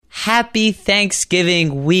Happy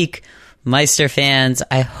Thanksgiving week, Meister fans.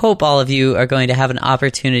 I hope all of you are going to have an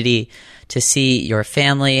opportunity to see your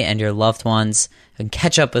family and your loved ones and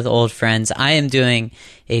catch up with old friends. I am doing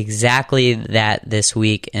exactly that this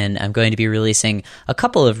week, and I'm going to be releasing a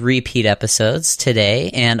couple of repeat episodes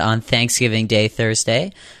today and on Thanksgiving Day,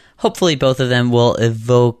 Thursday. Hopefully both of them will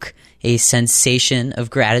evoke a sensation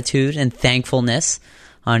of gratitude and thankfulness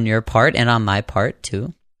on your part and on my part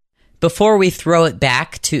too. Before we throw it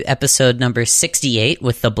back to episode number 68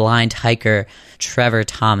 with the blind hiker Trevor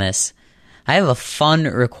Thomas, I have a fun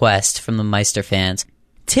request from the Meister fans.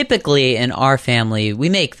 Typically in our family, we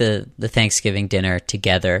make the Thanksgiving dinner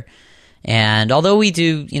together. And although we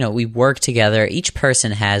do, we work together, each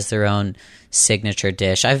person has their own signature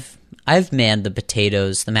dish. I've manned the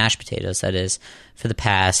potatoes, the mashed potatoes that is, for the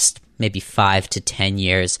past maybe 5 to 10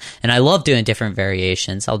 years. And I love doing different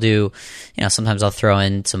variations. I'll do, sometimes I'll throw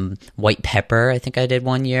in some white pepper, I think I did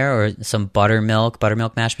one year, or some buttermilk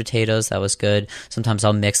mashed potatoes. That was good. Sometimes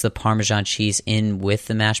I'll mix the Parmesan cheese in with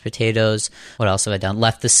the mashed potatoes. What else have I done?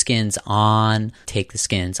 Left the skins on, take the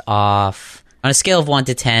skins off. On a scale of 1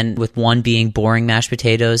 to 10, with 1 being boring mashed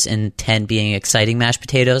potatoes and 10 being exciting mashed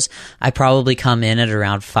potatoes, I probably come in at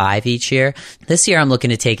around 5 each year. This year, I'm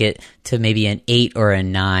looking to take it to maybe an 8 or a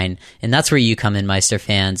 9, and that's where you come in, Meister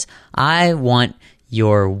fans. I want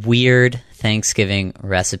your weird Thanksgiving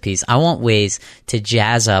recipes. I want ways to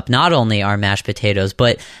jazz up not only our mashed potatoes,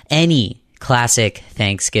 but any classic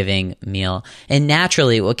Thanksgiving meal. And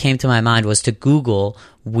naturally, what came to my mind was to Google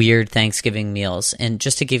weird Thanksgiving meals. And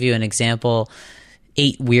just to give you an example,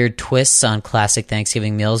 8 weird twists on classic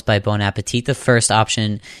Thanksgiving meals by Bon Appetit. The first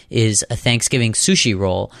option is a Thanksgiving sushi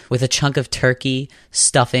roll with a chunk of turkey,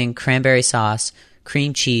 stuffing, cranberry sauce,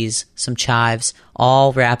 cream cheese, some chives,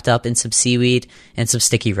 all wrapped up in some seaweed and some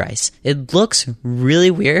sticky rice. It looks really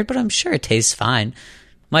weird, but I'm sure it tastes fine.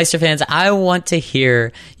 Meister fans, I want to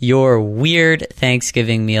hear your weird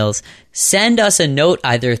Thanksgiving meals. Send us a note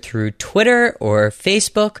either through Twitter or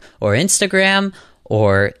Facebook or Instagram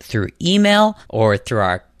or through email or through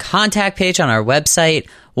our contact page on our website.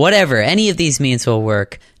 Whatever, any of these means will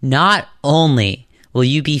work. Not only will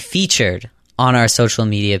you be featured on our social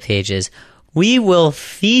media pages, we will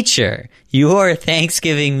feature your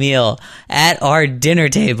Thanksgiving meal at our dinner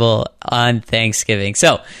table on Thanksgiving.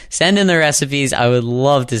 So send in the recipes. I would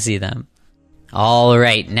love to see them. All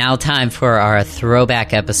right, now time for our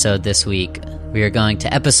throwback episode this week. We are going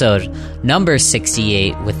to episode number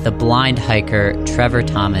 68 with the blind hiker Trevor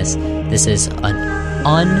Thomas. This is an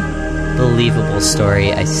unbelievable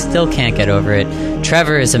story. I still can't get over it.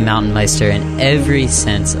 Trevor is a mountain meister in every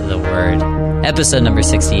sense of the word. Episode number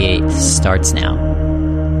 68 starts now.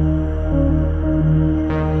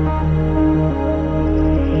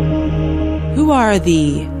 Who are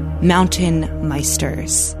the mountain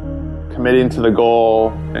meisters? Committing to the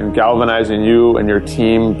goal and galvanizing you and your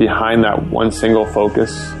team behind that one single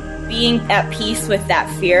focus. Being at peace with that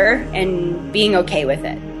fear and being okay with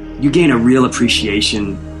it. You gain a real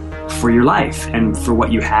appreciation for your life and for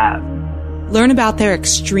what you have. Learn about their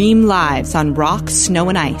extreme lives on rock, snow,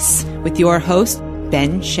 and ice with your host,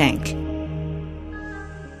 Ben Shank.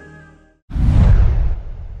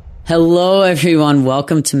 Hello, everyone.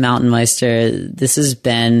 Welcome to Mountain Meister. This is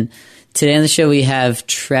Ben. Today on the show, we have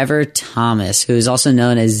Trevor Thomas, who is also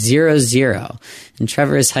known as 00. And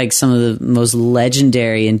Trevor has hiked some of the most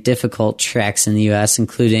legendary and difficult treks in the U.S.,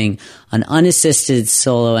 including an unassisted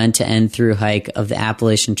solo end-to-end thru hike of the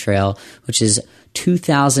Appalachian Trail, which is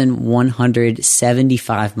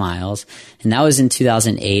 2,175 miles. And that was in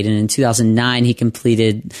 2008. And in 2009, he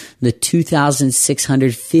completed the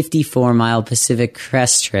 2,654-mile Pacific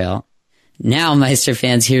Crest Trail. Now, Meister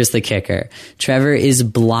fans, here's the kicker. Trevor is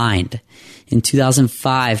blind. In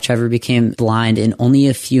 2005, Trevor became blind in only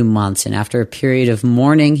a few months, and after a period of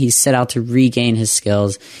mourning, he set out to regain his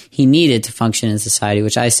skills he needed to function in society,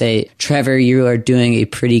 which I say, Trevor, you are doing a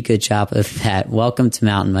pretty good job of that. Welcome to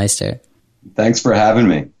Mountain Meister. Thanks for having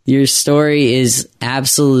me. Your story is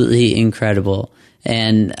absolutely incredible,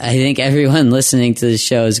 and I think everyone listening to the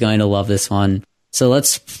show is going to love this one. So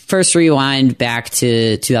let's first rewind back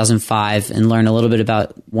to 2005 and learn a little bit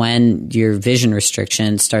about when your vision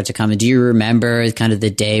restrictions start to come. And do you remember kind of the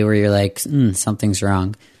day where you're like, something's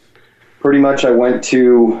wrong? Pretty much I went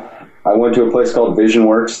to a place called Vision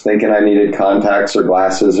Works thinking I needed contacts or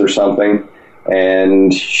glasses or something.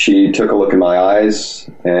 And she took a look in my eyes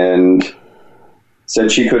and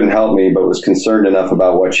said she couldn't help me, but was concerned enough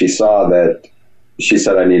about what she saw that she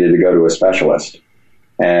said I needed to go to a specialist.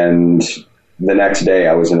 And the next day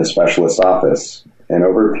I was in a specialist's office. And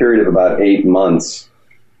over a period of about 8 months,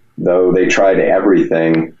 though they tried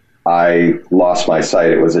everything, I lost my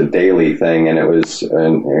sight. It was a daily thing, and it was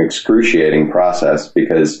an excruciating process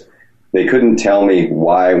because they couldn't tell me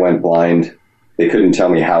why I went blind. They couldn't tell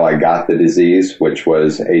me how I got the disease, which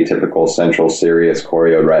was atypical central serous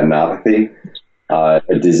choroid retinopathy,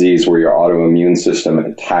 a disease where your autoimmune system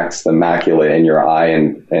attacks the macula in your eye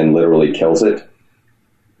and literally kills it.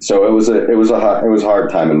 So it was a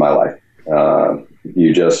hard time in my life.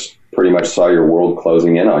 You just pretty much saw your world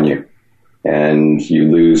closing in on you, and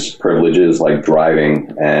you lose privileges like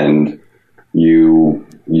driving, and you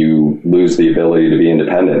lose the ability to be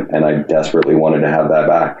independent. And I desperately wanted to have that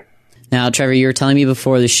back. Now, Trevor, you were telling me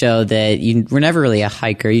before the show that you were never really a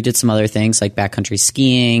hiker. You did some other things like backcountry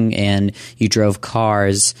skiing, and you drove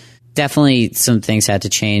cars. Definitely some things had to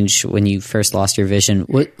change when you first lost your vision.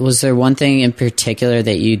 Was there one thing in particular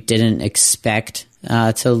that you didn't expect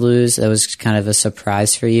to lose that was kind of a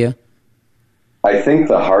surprise for you? I think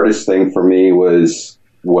the hardest thing for me was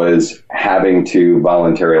having to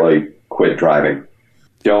voluntarily quit driving.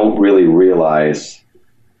 Don't really realize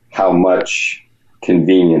how much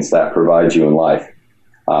convenience that provides you in life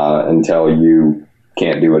until you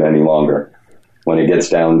can't do it any longer. When it gets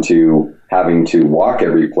down to having to walk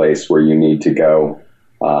every place where you need to go,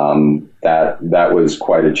 that was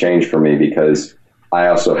quite a change for me, because I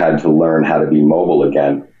also had to learn how to be mobile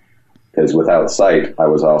again. Because without sight, I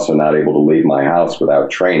was also not able to leave my house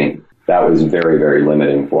without training. That was very, very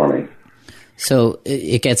limiting for me. So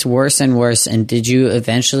it gets worse and worse. And did you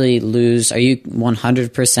eventually lose? Are you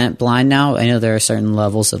 100% blind now? I know there are certain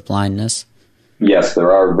levels of blindness. Yes,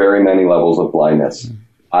 there are very many levels of blindness.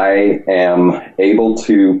 I am able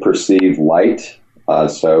to perceive light.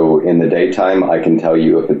 So in the daytime, I can tell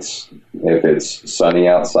you if it's sunny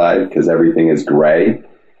outside, because everything is gray.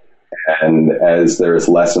 And as there's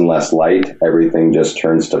less and less light, everything just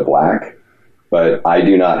turns to black. But I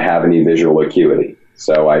do not have any visual acuity.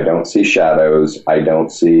 So I don't see shadows. I don't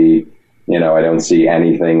see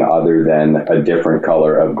anything other than a different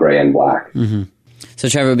color of gray and black. Mm-hmm. So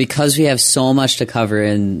Trevor, because we have so much to cover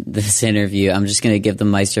in this interview, I'm just going to give the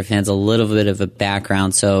Meister fans a little bit of a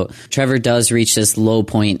background. So Trevor does reach this low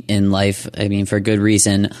point in life, I mean, for good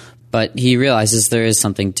reason, but he realizes there is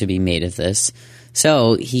something to be made of this.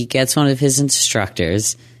 So he gets one of his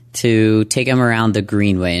instructors to take him around the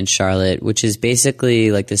Greenway in Charlotte, which is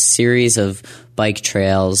basically like this series of bike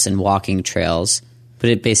trails and walking trails, but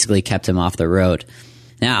it basically kept him off the road.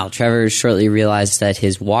 Now, Trevor shortly realized that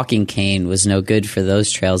his walking cane was no good for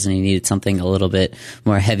those trails and he needed something a little bit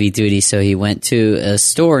more heavy duty, so he went to a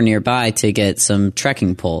store nearby to get some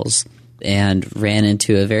trekking poles and ran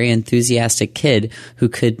into a very enthusiastic kid who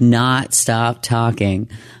could not stop talking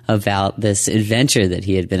about this adventure that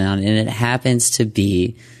he had been on, and it happens to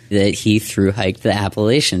be that he thru hiked the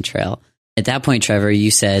Appalachian Trail. At that point, Trevor,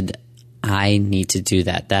 you said, I need to do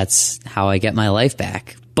that. That's how I get my life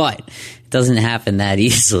back. But it doesn't happen that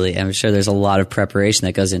easily. I'm sure there's a lot of preparation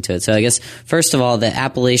that goes into it. So I guess, first of all, the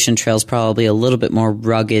Appalachian Trail is probably a little bit more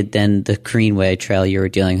rugged than the Greenway Trail you were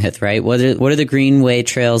dealing with, right? What are the Greenway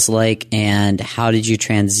Trails like, and how did you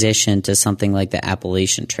transition to something like the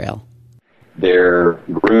Appalachian Trail? They're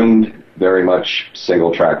groomed very much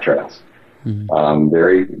single track trails. Mm-hmm.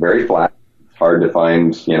 Very, very flat. It's hard to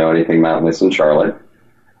find, anything mountainous in Charlotte.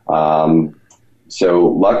 So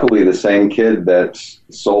luckily the same kid that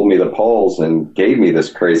sold me the poles and gave me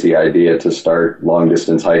this crazy idea to start long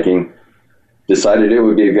distance hiking decided it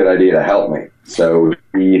would be a good idea to help me. So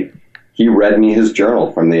he read me his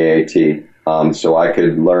journal from the AAT, so I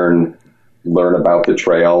could learn about the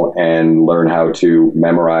trail and learn how to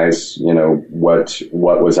memorize, what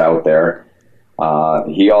was out there.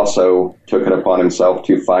 He also took it upon himself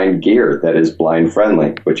to find gear that is blind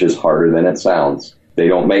friendly, which is harder than it sounds. They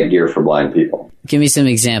don't make gear for blind people. Give me some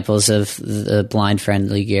examples of the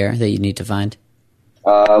blind-friendly gear that you need to find.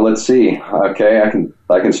 Let's see. Okay,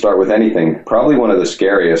 I can start with anything. Probably one of the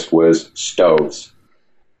scariest was stoves.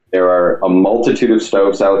 There are a multitude of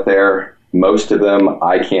stoves out there. Most of them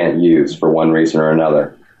I can't use for one reason or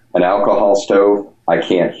another. An alcohol stove, I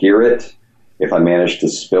can't hear it. If I manage to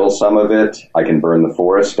spill some of it, I can burn the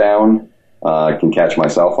forest down. I can catch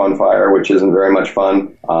myself on fire, which isn't very much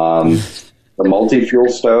fun. The multi-fuel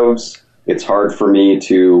stoves, it's hard for me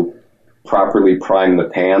to properly prime the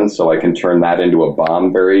pan so I can turn that into a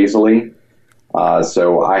bomb very easily.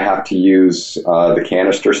 So I have to use the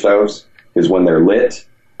canister stoves, because when they're lit,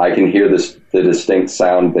 I can hear the distinct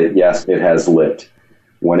sound that, yes, it has lit.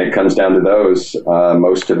 When it comes down to those,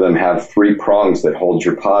 most of them have 3 prongs that hold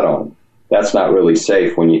your pot on. That's not really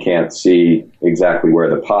safe when you can't see exactly where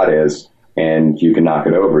the pot is, and you can knock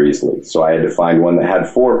it over easily. So I had to find one that had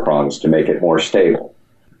 4 prongs to make it more stable.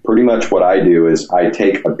 pretty much what I do is I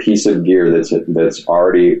take a piece of gear that's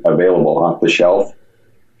already available off the shelf,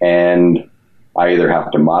 and I either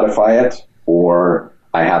have to modify it or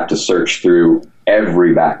I have to search through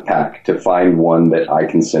every backpack to find one that I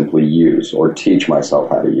can simply use or teach myself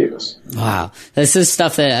how to use. Wow. This is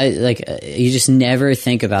stuff that you just never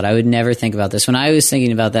think about. I would never think about this. When I was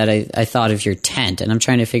thinking about that, I thought of your tent, and I'm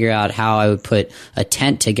trying to figure out how I would put a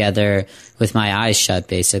tent together with my eyes shut,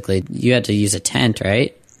 basically. You had to use a tent,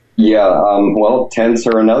 right? Yeah. Well, tents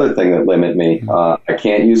are another thing that limit me. I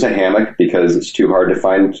can't use a hammock because it's too hard to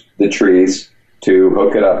find the trees to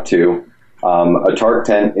hook it up to. A tarp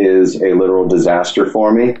tent is a literal disaster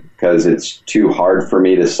for me because it's too hard for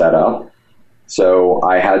me to set up. So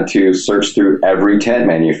I had to search through every tent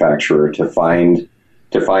manufacturer to find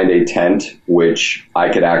a tent which I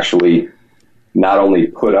could actually not only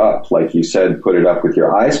put up, like you said, put it up with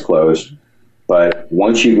your eyes closed, but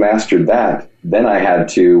once you've mastered that, then I had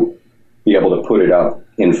to be able to put it up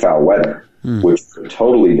in foul weather, which is a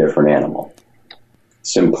totally different animal.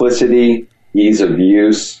 Simplicity, ease of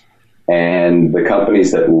use, and the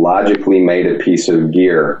companies that logically made a piece of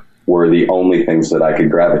gear were the only things that I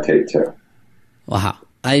could gravitate to. Wow.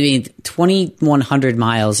 I mean, 2,100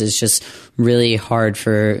 miles is just really hard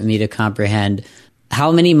for me to comprehend.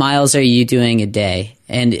 How many miles are you doing a day?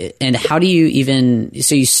 And how do you even,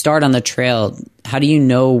 so you start on the trail, how do you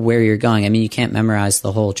know where you're going? I mean, you can't memorize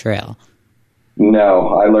the whole trail. No,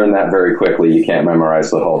 I learned that very quickly. You can't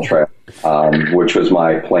memorize the whole trail, which was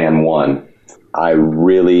my plan one. I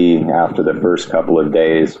really, after the first couple of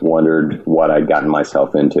days, wondered what I'd gotten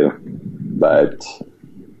myself into. But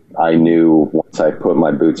I knew once I put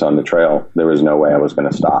my boots on the trail, there was no way I was going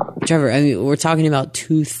to stop. Trevor, I mean, we're talking about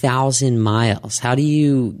 2,000 miles. How do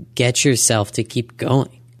you get yourself to keep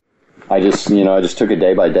going? I just took it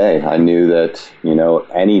day by day. I knew that,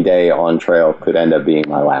 any day on trail could end up being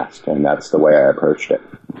my last, and that's the way I approached it.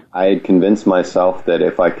 I had convinced myself that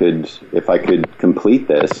if I could complete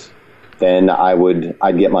this, then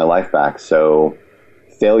I'd get my life back. So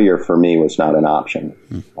failure for me was not an option.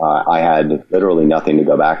 I had literally nothing to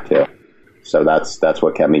go back to. So that's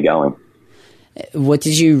what kept me going. What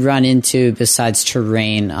did you run into besides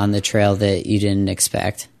terrain on the trail that you didn't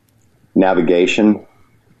expect? Navigation.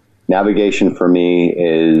 Navigation for me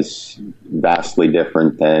is vastly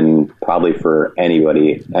different than probably for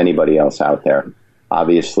anybody else out there.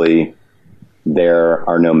 Obviously, there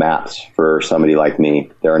are no maps for somebody like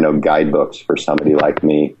me. There are no guidebooks for somebody like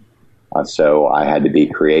me. So I had to be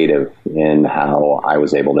creative in how I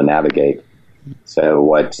was able to navigate. So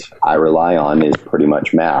what I rely on is pretty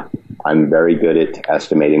much math. I'm very good at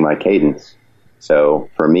estimating my cadence. So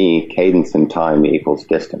for me, cadence and time equals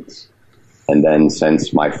distance. And then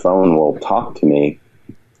since my phone will talk to me,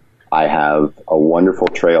 I have a wonderful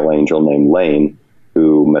trail angel named Lane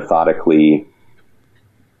who methodically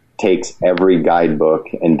takes every guidebook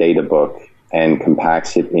and data book and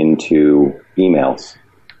compacts it into emails,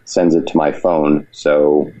 sends it to my phone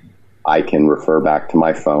so I can refer back to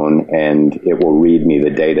my phone and it will read me the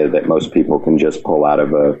data that most people can just pull out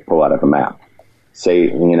of a map. Say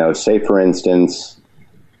for instance,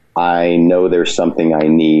 I know there's something I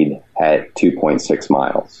need at 2.6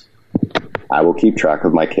 miles. I will keep track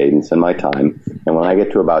of my cadence and my time. And when I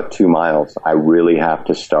get to about 2 miles, I really have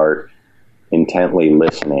to start intently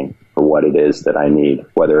listening for what it is that I need,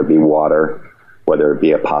 whether it be water, whether it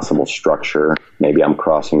be a possible structure, maybe I'm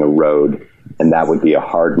crossing a road, and that would be a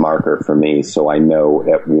hard marker for me. So I know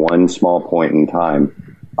at one small point in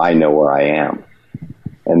time, I know where I am.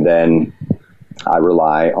 And then I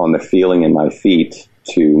rely on the feeling in my feet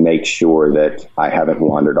to make sure that I haven't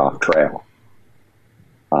wandered off trail.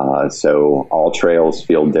 So all trails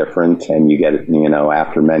feel different, and you get,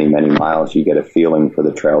 after many, many miles, you get a feeling for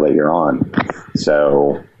the trail that you're on.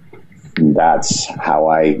 So that's how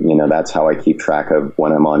I keep track of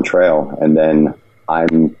when I'm on trail. And then I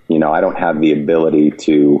don't have the ability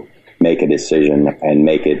to make a decision and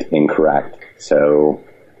make it incorrect. So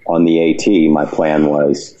on the AT, my plan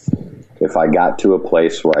was if I got to a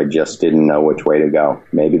place where I just didn't know which way to go,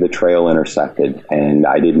 maybe the trail intersected and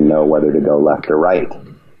I didn't know whether to go left or right.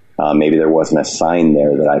 Maybe there wasn't a sign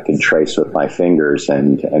there that I could trace with my fingers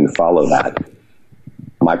and follow that.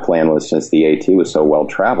 My plan was, since the AT was so well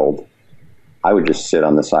traveled, I would just sit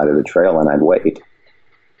on the side of the trail and I'd wait.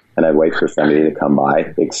 And I'd wait for somebody to come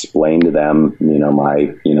by, explain to them,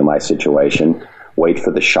 my situation, wait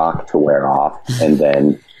for the shock to wear off, and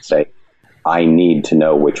then say, I need to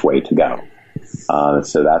know which way to go.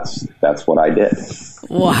 So that's what I did.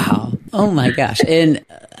 Wow. Oh my gosh. And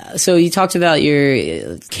So you talked about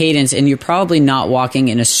your cadence, and you're probably not walking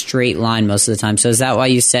in a straight line most of the time. So is that why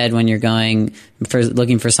you said when you're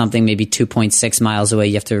looking for something maybe 2.6 miles away,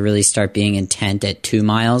 you have to really start being intent at 2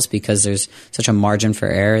 miles because there's such a margin for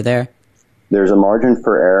error there? There's a margin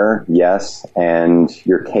for error, yes, and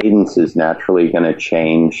your cadence is naturally going to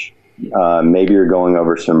change. Maybe you're going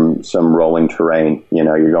over some rolling terrain.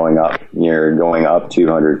 You're going up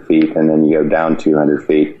 200 feet, and then you go down 200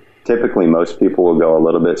 feet. Typically, most people will go a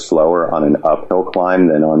little bit slower on an uphill climb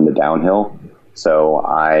than on the downhill. So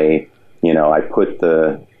I put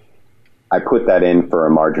that in for a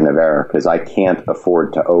margin of error because I can't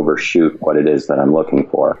afford to overshoot what it is that I'm looking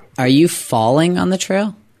for. Are you falling on the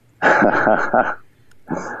trail? I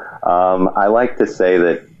like to say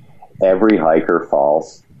that every hiker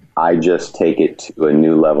falls. I just take it to a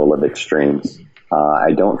new level of extremes.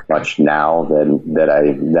 I don't much now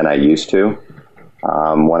than I used to.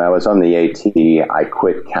 When I was on the AT, I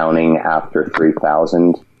quit counting after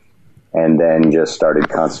 3,000 and then just started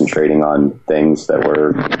concentrating on things that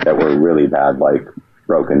were really bad, like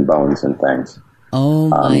broken bones and things. Oh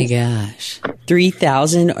my gosh.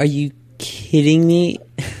 3,000? Are you kidding me?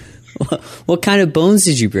 What kind of bones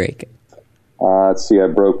did you break? Let's see, I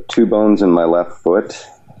broke 2 bones in my left foot,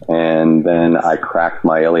 and then I cracked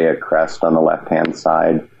my iliac crest on the left-hand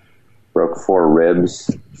side, broke 4 ribs,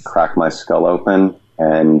 cracked my skull open,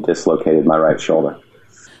 and dislocated my right shoulder.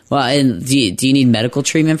 Well, and do you need medical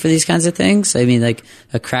treatment for these kinds of things? I mean, like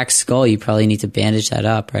a cracked skull, you probably need to bandage that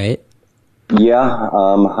up, right? Yeah,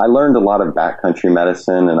 I learned a lot of backcountry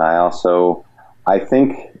medicine, and I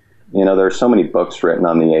think, there's so many books written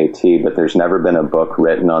on the AT, but there's never been a book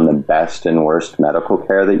written on the best and worst medical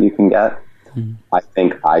care that you can get. I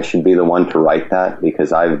think I should be the one to write that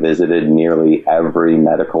because I've visited nearly every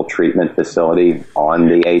medical treatment facility on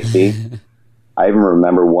the AT. I even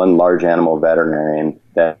remember one large animal veterinarian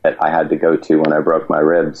that I had to go to when I broke my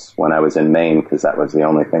ribs when I was in Maine because that was the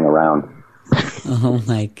only thing around. Oh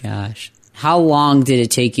my gosh. How long did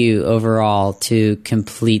it take you overall to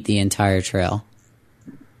complete the entire trail?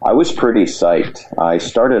 I was pretty psyched. I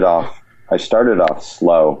started off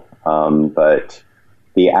slow, but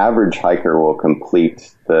the average hiker will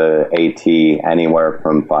complete the AT anywhere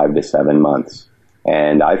from 5 to 7 months.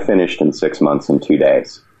 And I finished in 6 months and 2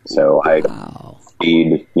 days. So I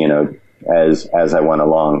speed, as I went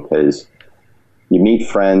along because you meet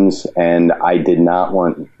friends, and I did not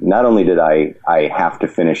only did I have to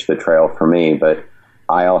finish the trail for me, but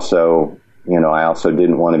I also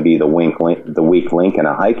didn't want to be the weak link in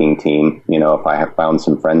a hiking team. If I have found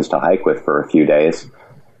some friends to hike with for a few days,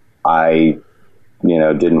 I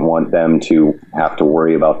didn't want them to have to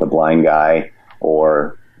worry about the blind guy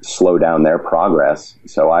or slow down their progress.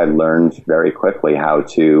 So I learned very quickly how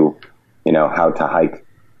to hike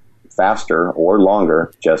faster or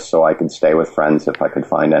longer just so I could stay with friends if I could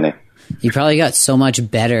find any. You probably got so much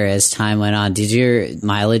better as time went on. Did your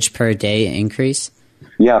mileage per day increase?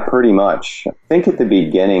 Yeah, pretty much. I think at the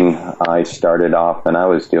beginning I started off and I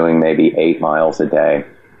was doing maybe 8 miles a day.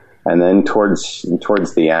 And then towards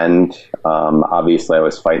the end, obviously I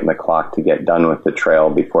was fighting the clock to get done with the trail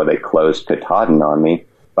before they closed Katahdin on me.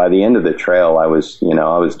 By the end of the trail, I was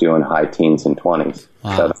doing high teens and 20s.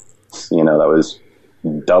 Wow. So, that was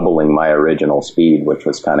doubling my original speed, which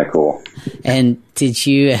was kind of cool. And did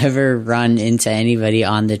you ever run into anybody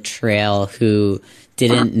on the trail who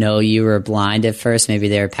didn't know you were blind at first? Maybe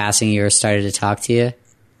they were passing you or started to talk to you?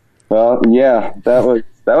 Well, yeah, that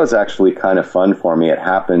was actually kind of fun for me. It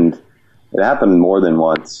happened more than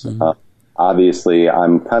once. Mm-hmm. Obviously,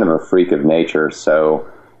 I'm kind of a freak of nature, so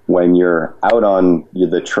when you're out on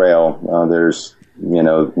the trail, there's,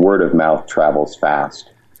 word of mouth travels fast.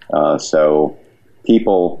 So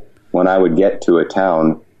people, when I would get to a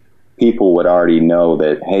town, people would already know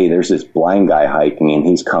that, hey, there's this blind guy hiking and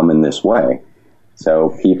he's coming this way.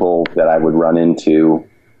 So people that I would run into,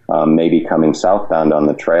 maybe coming southbound on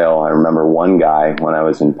the trail. I remember one guy when I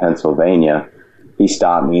was in Pennsylvania, he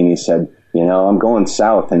stopped me and he said, I'm going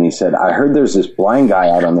south. And he said, I heard there's this blind guy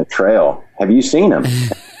out on the trail. Have you seen him?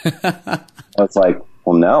 I was like,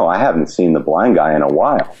 well, no, I haven't seen the blind guy in a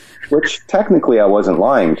while, which technically I wasn't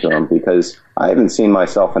lying to him because I haven't seen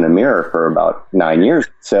myself in a mirror for about 9 years.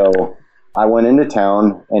 So I went into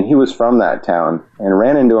town and he was from that town and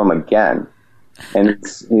ran into him again. And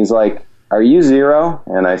he's like, are you Zero?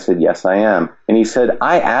 And I said, yes, I am. And he said,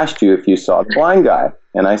 I asked you if you saw the blind guy.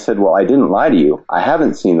 And I said, well, I didn't lie to you. I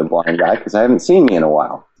haven't seen the blind guy because I haven't seen me in a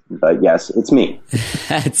while. But yes, it's me.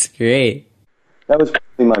 That's great. That was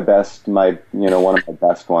probably one of my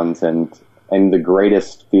best ones, and the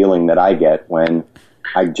greatest feeling that I get when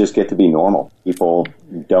I just get to be normal. People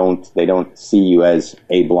they don't see you as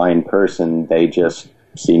a blind person. They just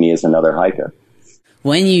see me as another hiker.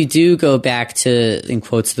 When you do go back to, in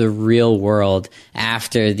quotes, the real world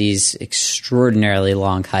after these extraordinarily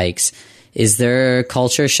long hikes, is there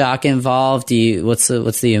culture shock involved? What's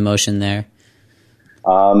the emotion there?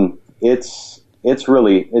 It's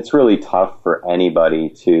really tough for anybody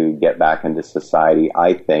to get back into society,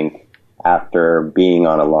 I think, after being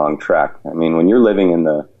on a long trek. I mean, when you're living in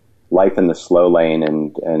the life in the slow lane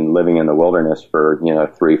and living in the wilderness for,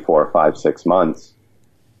 3, 4, 5, 6 months,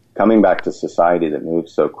 coming back to society that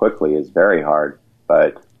moves so quickly is very hard.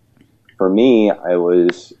 But for me, it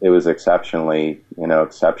was exceptionally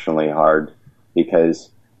hard,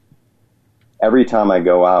 because every time I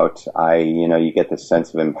go out, you get this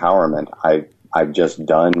sense of empowerment. I've just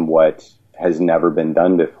done what has never been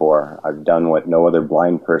done before. I've done what no other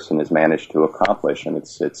blind person has managed to accomplish, and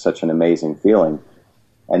it's such an amazing feeling.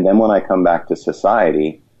 And then when I come back to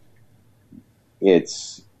society,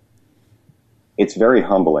 it's very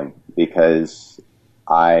humbling, because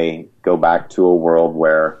I go back to a world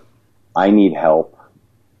where I need help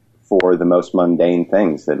for the most mundane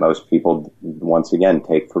things that most people, once again,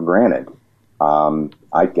 take for granted.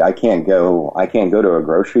 I can't go to a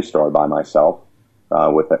grocery store by myself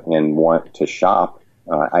and want to shop.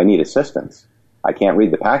 I need assistance. I can't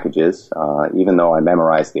read the packages, even though I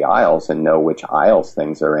memorize the aisles and know which aisles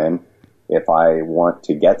things are in. If I want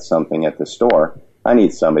to get something at the store, I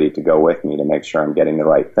need somebody to go with me to make sure I'm getting the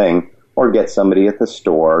right thing, or get somebody at the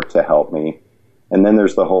store to help me. And then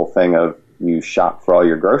there's the whole thing of, you shop for all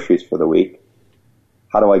your groceries for the week.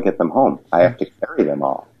 How do I get them home? I have to carry them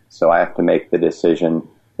all. So I have to make the decision,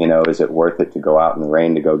 is it worth it to go out in the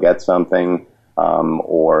rain to go get something,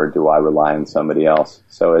 or do I rely on somebody else?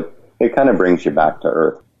 So it kind of brings you back to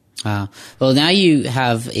earth. Wow. Well, now you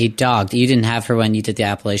have a dog. You didn't have her when you did the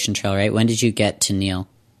Appalachian Trail, right? When did you get to Neil?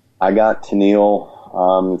 I got to Neil,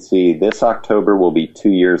 this October will be 2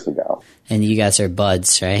 years ago. And you guys are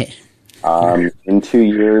buds, right? In 2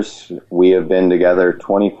 years, we have been together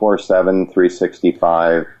 24/7,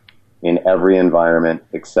 365 in every environment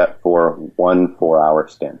except for 1 4-hour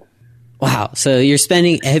stint. Wow. So you're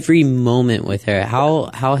spending every moment with her.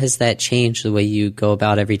 How has that changed the way you go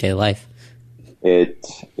about everyday life?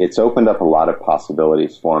 It's opened up a lot of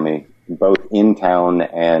possibilities for me, both in town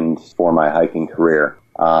and for my hiking career.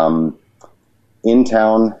 In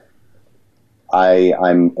town,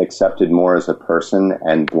 I'm accepted more as a person,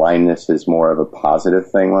 and blindness is more of a positive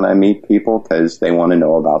thing when I meet people, because they want to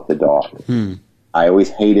know about the dog. I always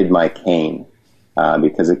hated my cane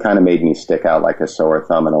because it kind of made me stick out like a sore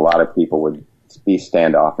thumb, and a lot of people would be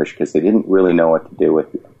standoffish because they didn't really know what to do with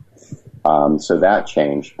you. So that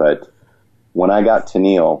changed. But when I got to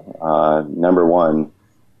Neil, number one,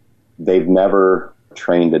 they've never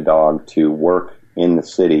trained a dog to work in the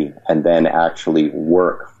city and then actually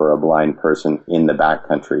work for a blind person in the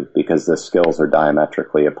backcountry, because the skills are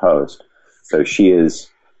diametrically opposed. So she's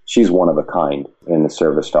one of a kind in the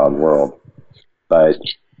service dog world. But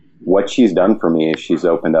what she's done for me is she's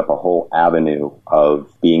opened up a whole avenue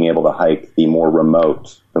of being able to hike the more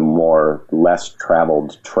remote, the more less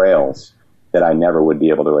traveled trails that I never would be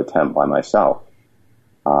able to attempt by myself,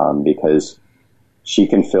 because she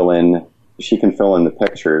can fill in the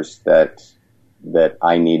pictures that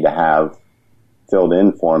I need to have filled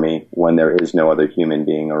in for me when there is no other human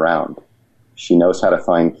being around. She knows how to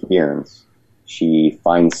find cairns. She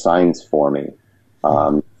finds signs for me.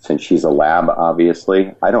 Since she's a lab,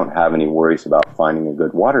 obviously, I don't have any worries about finding a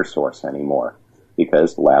good water source anymore,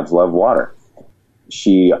 because labs love water.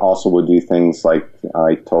 She also will do things like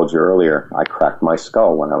I told you earlier. I cracked my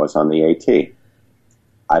skull when I was on the AT.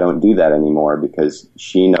 I don't do that anymore, because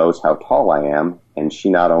she knows how tall I am, and she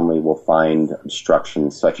not only will find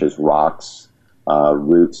obstructions such as rocks,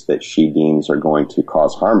 roots that she deems are going to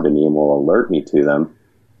cause harm to me and will alert me to them.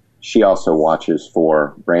 She also watches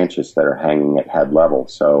for branches that are hanging at head level,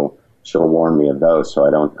 so she'll warn me of those, so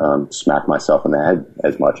I don't smack myself in the head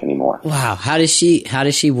as much anymore. Wow. How does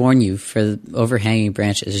she warn you for overhanging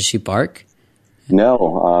branches? Does she bark?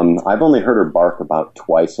 No. I've only heard her bark about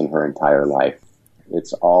twice in her entire life.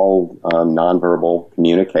 It's all nonverbal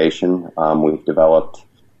communication. We've developed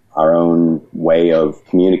our own way of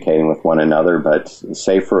communicating with one another, but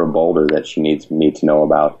say for a boulder that she needs me to know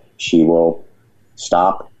about, she will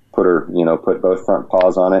stop, put both front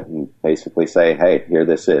paws on it and basically say, hey, here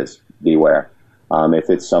this is, beware. If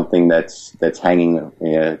it's something that's hanging,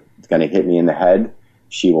 it's going to hit me in the head,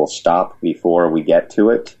 she will stop before we get to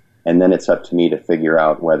it, and then it's up to me to figure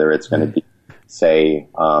out whether it's going to be, say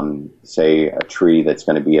a tree that's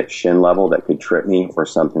going to be at shin level that could trip me, or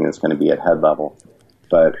something that's going to be at head level.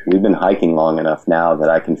 but we've been hiking long enough now that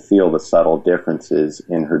I can feel the subtle differences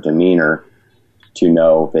in her demeanor to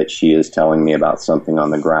know that she is telling me about something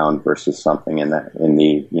on the ground versus something that's in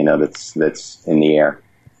the air.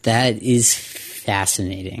 That is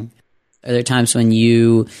fascinating. Are there times when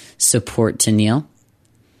you support Tennille?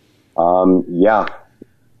 Yeah.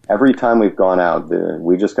 Every time we've gone out,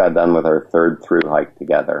 we just got done with our third thru hike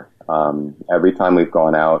together. Every time we've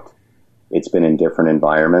gone out, it's been in different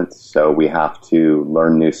environments, so we have to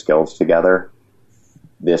learn new skills together.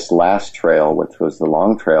 This last trail, which was the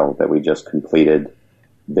long trail that we just completed,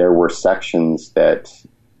 there were sections that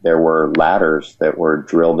there were ladders that were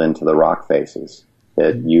drilled into the rock faces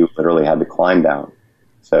that you literally had to climb down.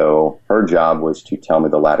 So her job was to tell me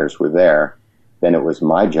the ladders were there. Then it was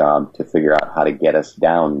my job to figure out how to get us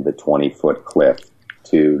down the 20-foot cliff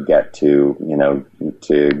to get to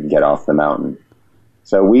get off the mountain.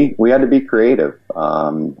 So we had to be creative.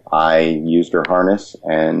 I used her harness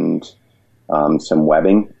and some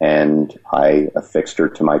webbing, and I affixed her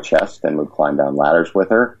to my chest and would climb down ladders with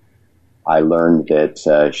her. I learned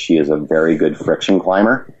that she is a very good friction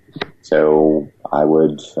climber. So I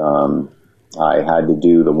had to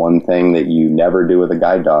do the one thing that you never do with a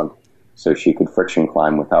guide dog. So she could friction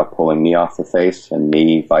climb without pulling me off the face and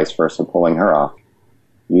me vice versa pulling her off.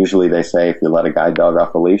 Usually they say if you let a guide dog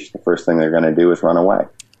off a leash, the first thing they're going to do is run away.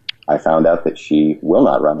 I found out that she will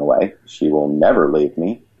not run away. She will never leave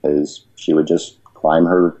me, because she would just climb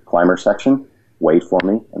her section, wait for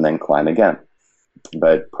me, and then climb again.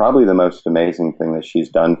 But probably the most amazing thing that she's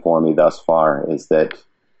done for me thus far is that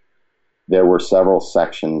there were several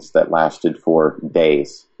sections that lasted for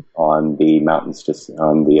days on the mountains,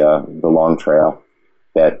 on the long trail,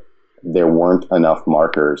 that there weren't enough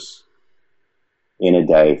markers in a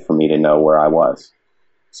day for me to know where I was.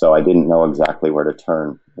 So I didn't know exactly where to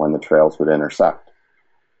turn when the trails would intersect.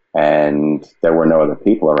 And there were no other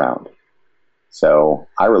people around. So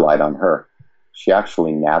I relied on her. She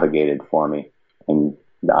actually navigated for me. And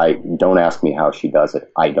don't ask me how she does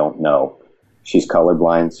it. I don't know. She's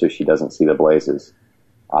colorblind, so she doesn't see the blazes.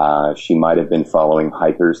 She might have been following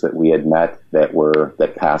hikers that we had met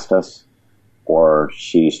that passed us. Or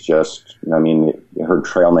she's just, her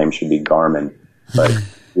trail name should be Garmin. But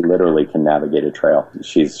she literally can navigate a trail.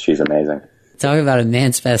 She's amazing. Talk about a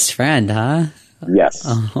man's best friend, huh? Yes.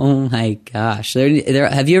 Oh my gosh.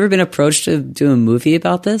 Have you ever been approached to do a movie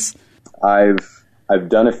about this? I've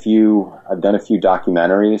done a few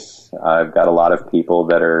documentaries. I've got a lot of people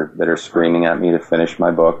that are screaming at me to finish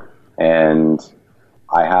my book, and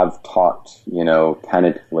I have talked,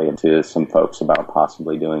 tentatively to some folks about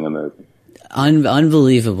possibly doing a movie.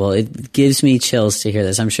 Unbelievable. It gives me chills to hear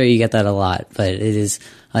this. I'm sure you get that a lot, but it is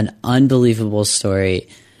an unbelievable story.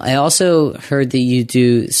 I also heard that you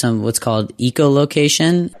do some what's called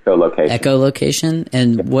echolocation. Echolocation.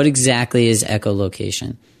 And what exactly is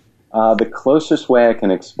echolocation? The closest way I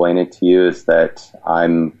can explain it to you is that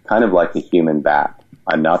I'm kind of like a human bat.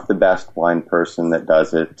 I'm not the best blind person that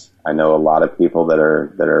does it. I know a lot of people that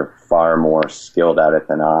are far more skilled at it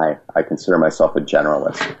than I. I consider myself a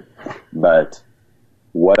generalist. But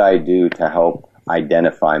what I do to help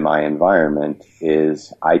identify my environment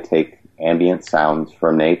is I take ambient sounds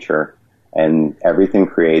from nature, and everything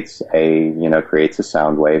creates a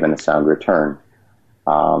sound wave and a sound return.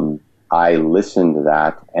 I listen to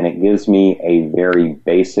that, and it gives me a very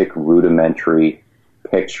basic, rudimentary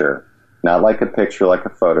picture. Not like a picture, like a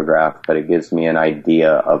photograph, but it gives me an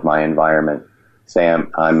idea of my environment. Say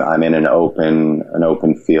I'm in an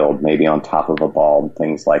open field, maybe on top of a bulb,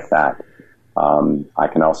 things like that. I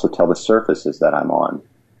can also tell the surfaces that I'm on,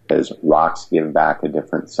 because rocks give back a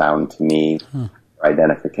different sound to me for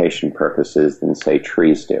identification purposes than, say,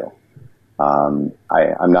 trees do. I'm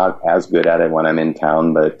not as good at it when I'm in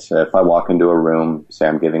town, but if I walk into a room, say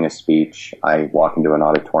I'm giving a speech, I walk into an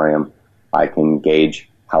auditorium, I can gauge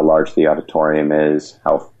how large the auditorium is,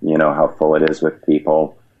 how full it is with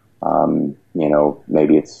people.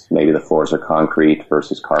 Maybe the floors are concrete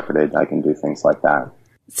versus carpeted. I can do things like that.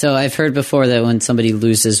 So I've heard before that when somebody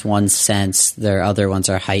loses one sense, their other ones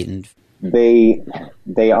are heightened. They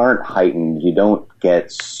aren't heightened. You don't get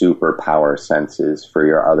superpower senses for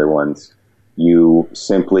your other ones. You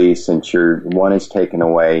simply, since your one is taken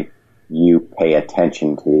away, you pay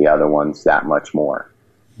attention to the other ones that much more.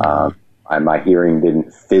 My hearing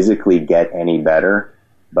didn't physically get any better,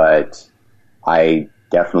 but I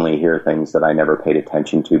definitely hear things that I never paid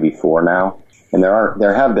attention to before now. And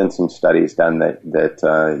there have been some studies done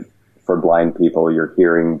that for blind people, your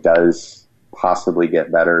hearing does possibly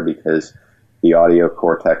get better because the audio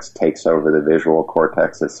cortex takes over the visual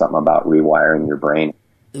cortex. It's something about rewiring your brain.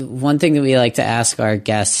 One thing that we like to ask our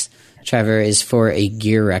guests Trevor, is for a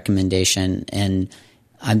gear recommendation. And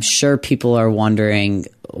I'm sure people are wondering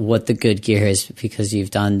what the good gear is because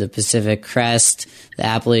you've done the Pacific Crest, the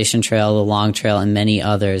Appalachian Trail, the Long Trail, and many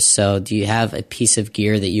others. So do you have a piece of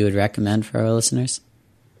gear that you would recommend for our listeners?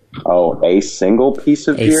 Oh, a single piece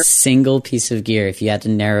of gear? A single piece of gear, if you had to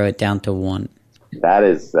narrow it down to one. That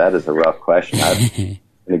is a rough question. I'm going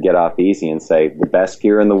to get off easy and say the best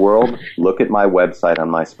gear in the world, look at my website on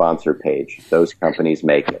my sponsor page. Those companies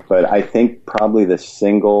make it. But I think probably the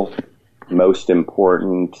single most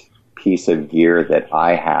important piece of gear that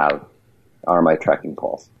I have are my trekking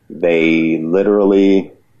poles. They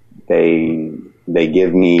literally, they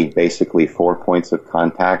give me basically 4 points of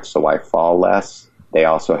contact so I fall less. They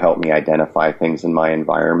also help me identify things in my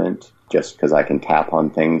environment just because I can tap on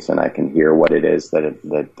things and I can hear what it is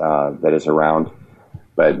that is around.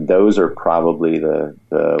 But those are probably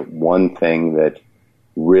the one thing that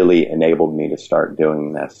really enabled me to start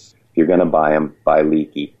doing this. If you're going to buy them, buy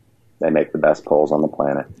Leaky. They make the best poles on the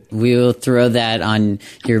planet. We will throw that on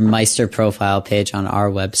your Meister profile page on our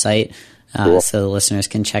website so the listeners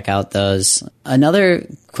can check out those. Another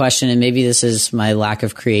question, and maybe this is my lack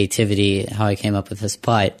of creativity, how I came up with this,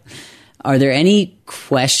 but are there any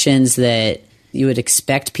questions that you would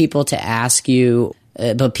expect people to ask you,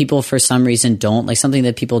 but people for some reason don't, like something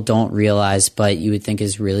that people don't realize but you would think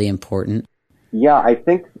is really important? Yeah, I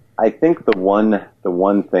think the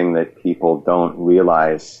one thing that people don't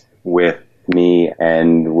realize with me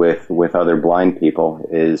and with other blind people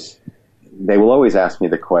is they will always ask me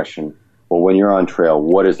the question, well, when you're on trail,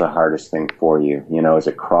 what is the hardest thing for you? You know, is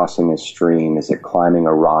it crossing a stream? Is it climbing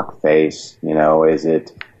a rock face? Is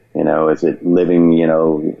it living,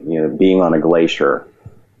 being on a glacier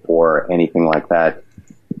or anything like that?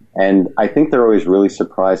 And I think they're always really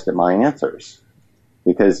surprised at my answers.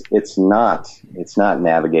 Because it's not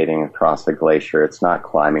navigating across a glacier. It's not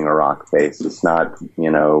climbing a rock face. It's not,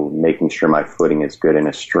 making sure my footing is good in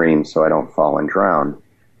a stream so I don't fall and drown.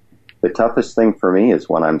 The toughest thing for me is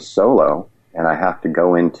when I'm solo and I have to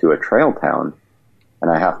go into a trail town and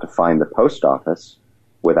I have to find the post office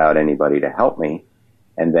without anybody to help me.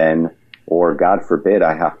 And then, or God forbid,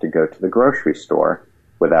 I have to go to the grocery store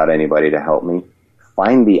without anybody to help me,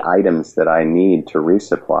 find the items that I need to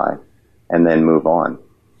resupply, and then move on.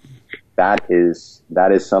 That is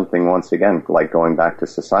something, once again, like going back to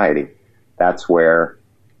society. That's where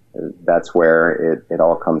it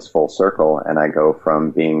all comes full circle, and I go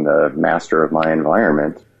from being the master of my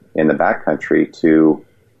environment in the backcountry to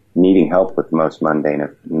needing help with the most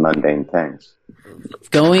mundane things.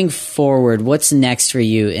 Going forward, what's next for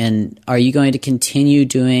you? And are you going to continue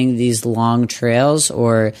doing these long trails,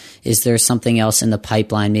 or is there something else in the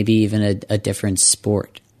pipeline, maybe even a different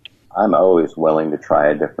sport? I'm always willing to try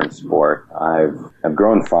a different sport. I've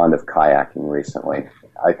grown fond of kayaking recently.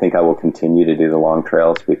 I think I will continue to do the long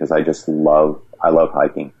trails because I love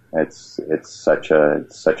hiking. It's such a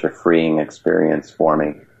freeing experience for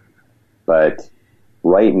me. But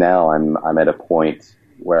right now I'm at a point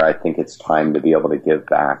where I think it's time to be able to give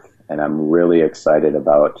back, and I'm really excited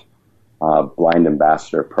about a blind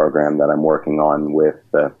ambassador program that I'm working on with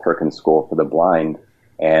the Perkins School for the Blind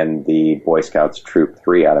and the Boy Scouts Troop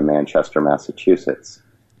 3 out of Manchester, Massachusetts.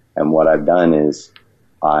 And what I've done is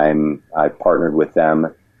I've partnered with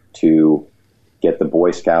them to get the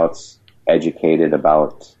Boy Scouts educated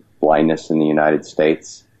about blindness in the United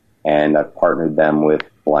States, and I've partnered them with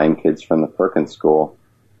blind kids from the Perkins School,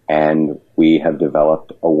 and we have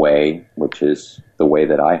developed a way, which is the way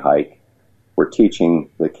that I hike. We're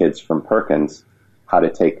teaching the kids from Perkins how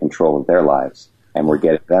to take control of their lives. And we're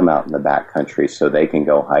getting them out in the backcountry so they can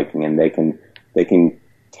go hiking and they can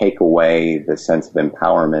take away the sense of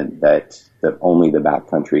empowerment that only the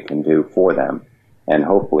backcountry can do for them, and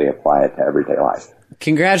hopefully apply it to everyday life.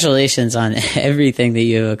 Congratulations on everything that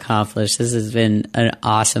you accomplished. This has been an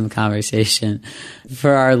awesome conversation.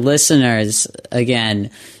 For our listeners,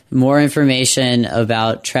 again, more information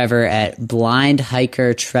about Trevor at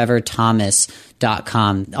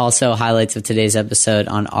blindhikertrevorthomas.com. Also, highlights of today's episode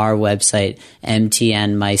on our website,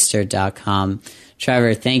 mtnmeister.com.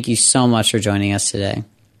 Trevor, thank you so much for joining us today.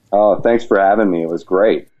 Oh, thanks for having me. It was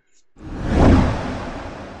great.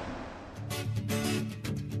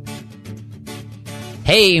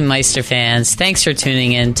 Hey, Meister fans. Thanks for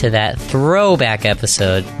tuning in to that throwback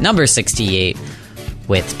episode, number 68,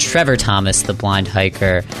 with Trevor Thomas, the blind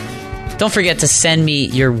hiker. Don't forget to send me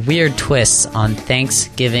your weird twists on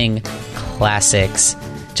Thanksgiving classics.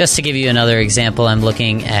 Just to give you another example, I'm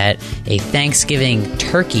looking at a Thanksgiving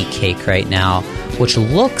turkey cake right now, which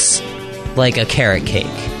looks like a carrot cake.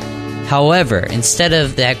 However, instead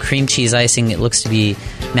of that cream cheese icing, it looks to be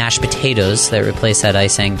mashed potatoes that replace that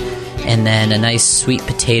icing. and then a nice sweet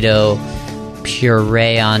potato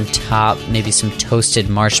puree on top, maybe some toasted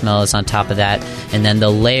marshmallows on top of that, and then the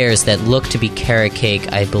layers that look to be carrot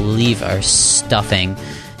cake, I believe, are stuffing.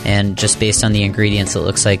 And just based on the ingredients, it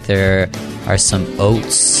looks like there are some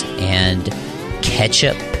oats and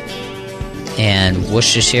ketchup and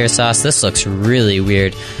Worcestershire sauce. This looks really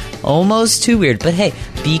weird. Almost too weird, but hey,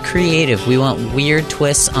 be creative. We want weird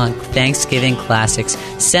twists on Thanksgiving classics.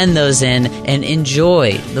 Send those in and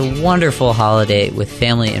enjoy the wonderful holiday with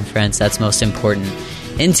family and friends. That's most important.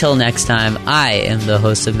 Until next time, I am the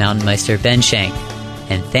host of Mountain Meister, Ben Shank,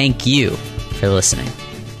 and thank you for listening.